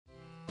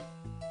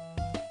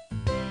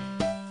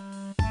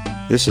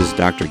This is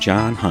Dr.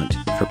 John Hunt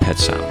for Pet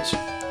Sounds.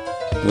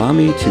 Allow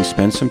me to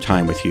spend some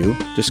time with you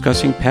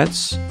discussing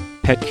pets,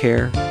 pet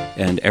care,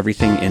 and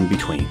everything in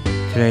between.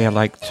 Today I'd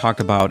like to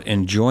talk about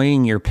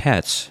enjoying your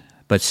pets,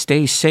 but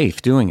stay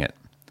safe doing it.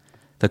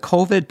 The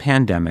COVID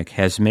pandemic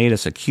has made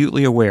us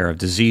acutely aware of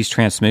disease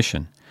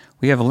transmission.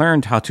 We have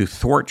learned how to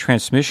thwart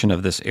transmission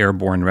of this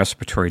airborne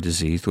respiratory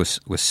disease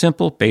with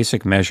simple,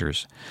 basic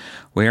measures.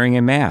 Wearing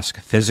a mask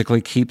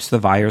physically keeps the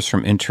virus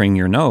from entering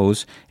your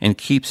nose and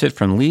keeps it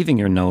from leaving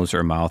your nose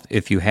or mouth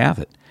if you have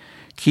it.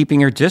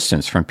 Keeping your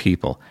distance from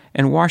people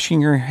and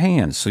washing your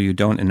hands so you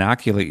don't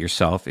inoculate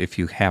yourself if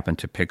you happen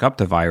to pick up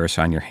the virus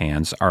on your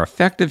hands are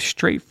effective,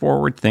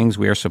 straightforward things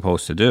we are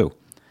supposed to do.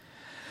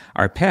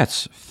 Our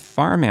pets,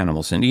 farm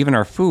animals, and even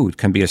our food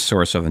can be a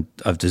source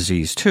of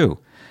disease too.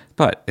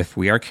 But if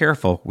we are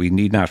careful, we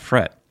need not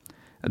fret.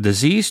 A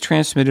disease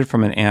transmitted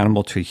from an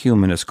animal to a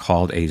human is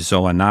called a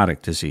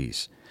zoonotic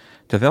disease.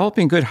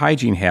 Developing good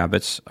hygiene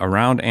habits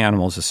around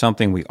animals is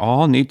something we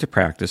all need to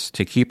practice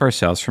to keep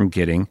ourselves from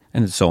getting a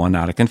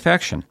zoonotic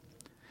infection.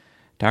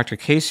 Dr.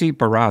 Casey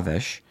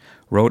Baravesh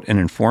wrote an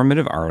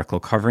informative article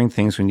covering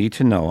things we need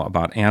to know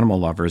about animal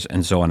lovers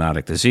and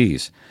zoonotic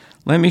disease.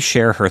 Let me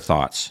share her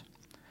thoughts.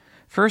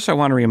 First, I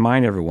want to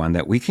remind everyone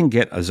that we can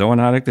get a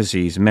zoonotic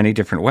disease many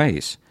different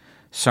ways.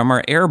 Some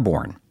are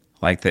airborne,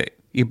 like the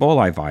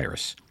Ebola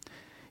virus.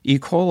 E.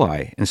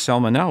 coli and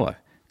Salmonella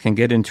can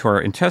get into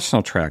our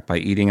intestinal tract by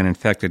eating an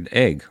infected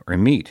egg or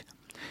meat.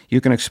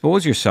 You can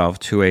expose yourself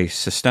to a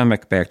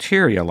systemic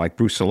bacteria like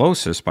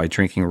brucellosis by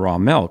drinking raw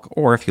milk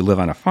or if you live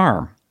on a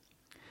farm.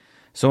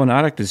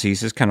 Zoonotic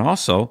diseases can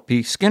also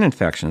be skin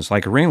infections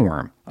like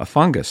ringworm, a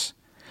fungus.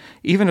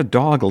 Even a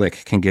dog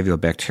lick can give you a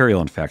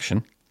bacterial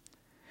infection.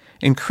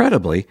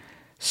 Incredibly,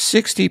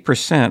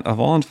 60% of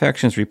all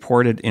infections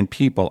reported in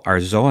people are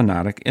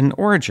zoonotic in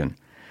origin.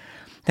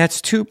 That's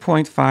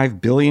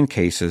 2.5 billion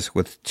cases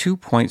with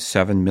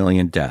 2.7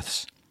 million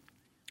deaths.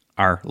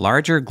 Our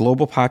larger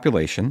global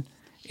population,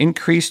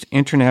 increased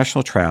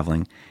international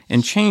traveling,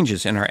 and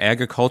changes in our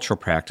agricultural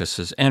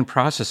practices and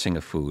processing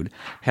of food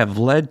have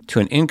led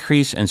to an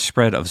increase and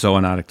spread of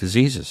zoonotic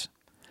diseases.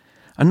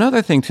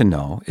 Another thing to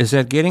know is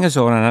that getting a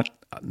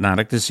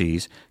zoonotic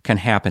disease can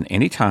happen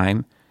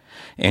anytime,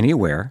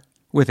 anywhere,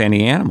 with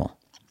any animal.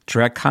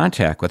 Direct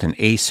contact with an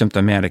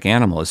asymptomatic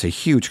animal is a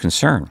huge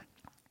concern.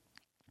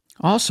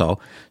 Also,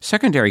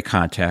 secondary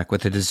contact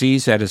with a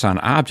disease that is on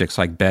objects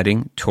like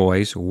bedding,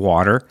 toys,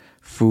 water,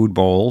 food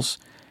bowls,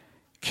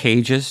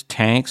 cages,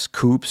 tanks,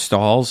 coops,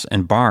 stalls,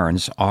 and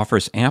barns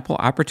offers ample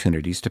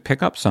opportunities to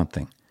pick up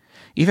something.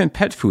 Even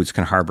pet foods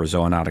can harbor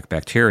zoonotic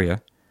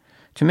bacteria.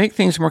 To make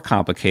things more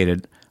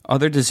complicated,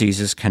 other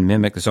diseases can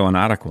mimic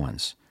zoonotic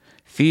ones.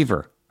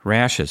 Fever,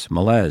 rashes,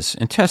 malaise,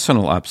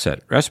 intestinal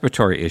upset,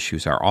 respiratory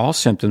issues are all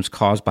symptoms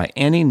caused by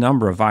any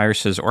number of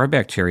viruses or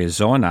bacteria,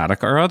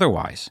 zoonotic or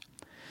otherwise.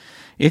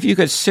 If you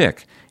get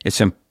sick, it's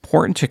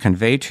important to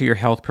convey to your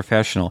health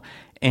professional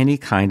any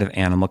kind of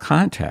animal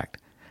contact.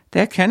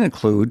 That can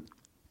include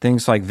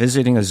things like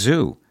visiting a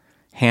zoo,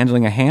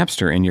 handling a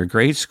hamster in your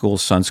grade school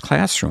son's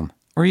classroom,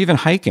 or even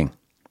hiking.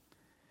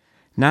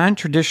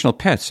 Non-traditional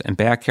pets and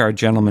backyard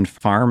gentleman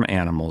farm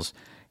animals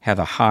have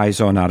a high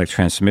zoonotic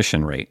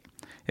transmission rate.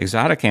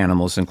 Exotic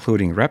animals,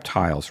 including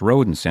reptiles,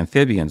 rodents,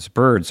 amphibians,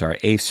 birds, are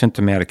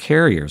asymptomatic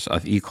carriers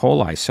of E.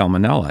 coli,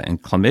 Salmonella,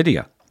 and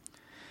chlamydia.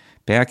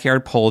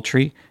 Backyard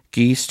poultry,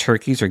 geese,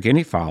 turkeys, or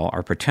guinea fowl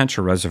are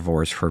potential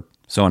reservoirs for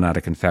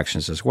zoonotic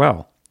infections as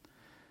well.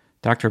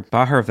 Dr.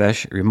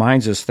 Baravesh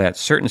reminds us that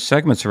certain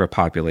segments of our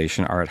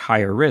population are at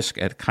higher risk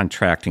at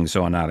contracting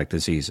zoonotic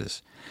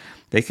diseases.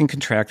 They can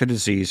contract the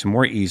disease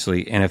more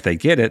easily, and if they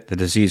get it, the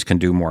disease can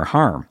do more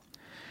harm.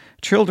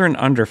 Children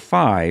under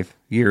 5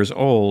 years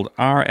old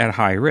are at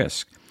high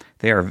risk.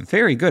 They are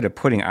very good at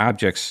putting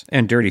objects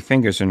and dirty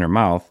fingers in their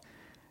mouth,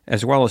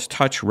 as well as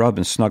touch, rub,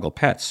 and snuggle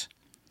pets.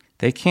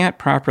 They can't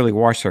properly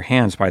wash their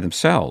hands by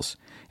themselves,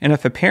 and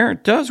if a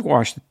parent does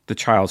wash the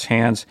child's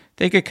hands,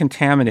 they get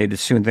contaminated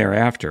soon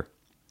thereafter.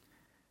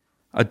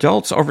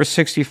 Adults over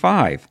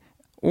 65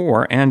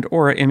 or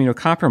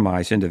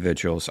immunocompromised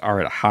individuals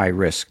are at high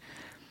risk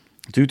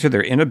due to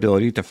their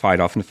inability to fight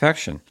off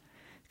infection.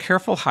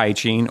 Careful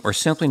hygiene or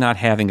simply not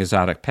having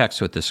exotic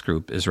pets with this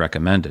group is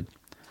recommended.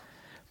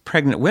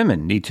 Pregnant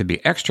women need to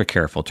be extra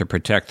careful to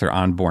protect their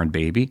unborn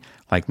baby,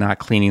 like not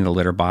cleaning the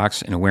litter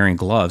box and wearing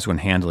gloves when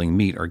handling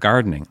meat or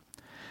gardening.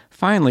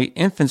 Finally,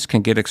 infants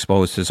can get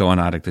exposed to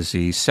zoonotic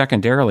disease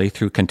secondarily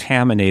through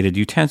contaminated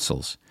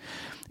utensils.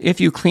 If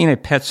you clean a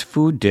pet's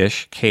food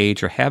dish,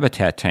 cage, or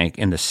habitat tank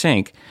in the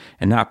sink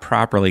and not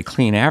properly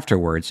clean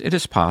afterwards, it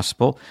is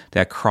possible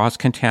that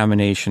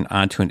cross-contamination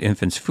onto an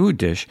infant's food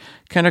dish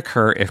can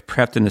occur if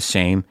prepped in the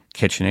same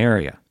kitchen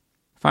area.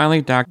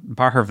 Finally, Dr.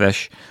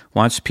 Baravesh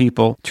wants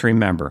people to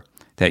remember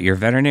that your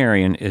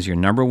veterinarian is your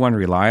number one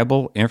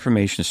reliable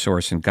information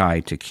source and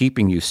guide to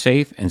keeping you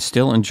safe and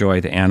still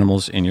enjoy the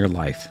animals in your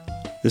life.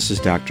 This is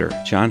Dr.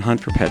 John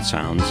Hunt for Pet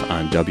Sounds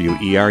on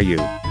WERU.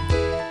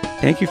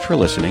 Thank you for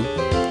listening.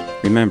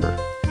 Remember,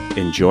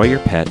 enjoy your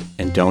pet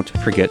and don't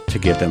forget to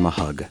give them a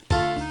hug.